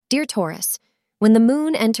Dear Taurus, when the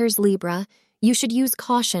moon enters Libra, you should use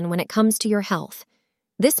caution when it comes to your health.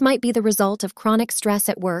 This might be the result of chronic stress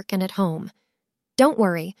at work and at home. Don't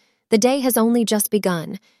worry, the day has only just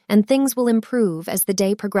begun, and things will improve as the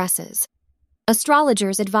day progresses.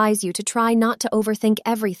 Astrologers advise you to try not to overthink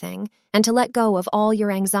everything and to let go of all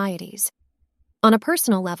your anxieties. On a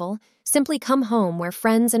personal level, simply come home where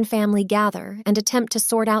friends and family gather and attempt to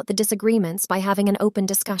sort out the disagreements by having an open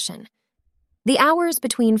discussion. The hours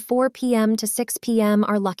between 4 p.m. to 6 p.m.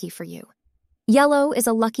 are lucky for you. Yellow is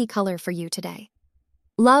a lucky color for you today.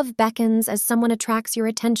 Love beckons as someone attracts your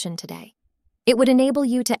attention today. It would enable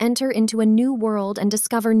you to enter into a new world and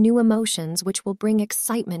discover new emotions which will bring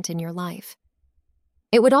excitement in your life.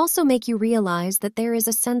 It would also make you realize that there is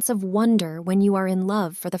a sense of wonder when you are in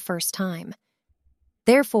love for the first time.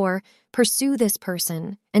 Therefore, pursue this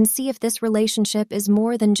person and see if this relationship is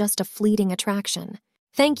more than just a fleeting attraction.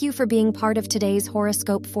 Thank you for being part of today's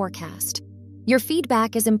horoscope forecast. Your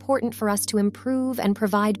feedback is important for us to improve and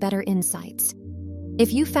provide better insights.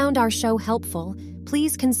 If you found our show helpful,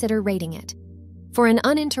 please consider rating it. For an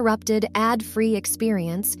uninterrupted, ad-free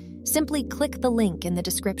experience, simply click the link in the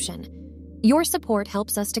description. Your support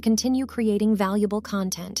helps us to continue creating valuable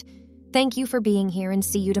content. Thank you for being here and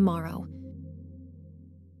see you tomorrow.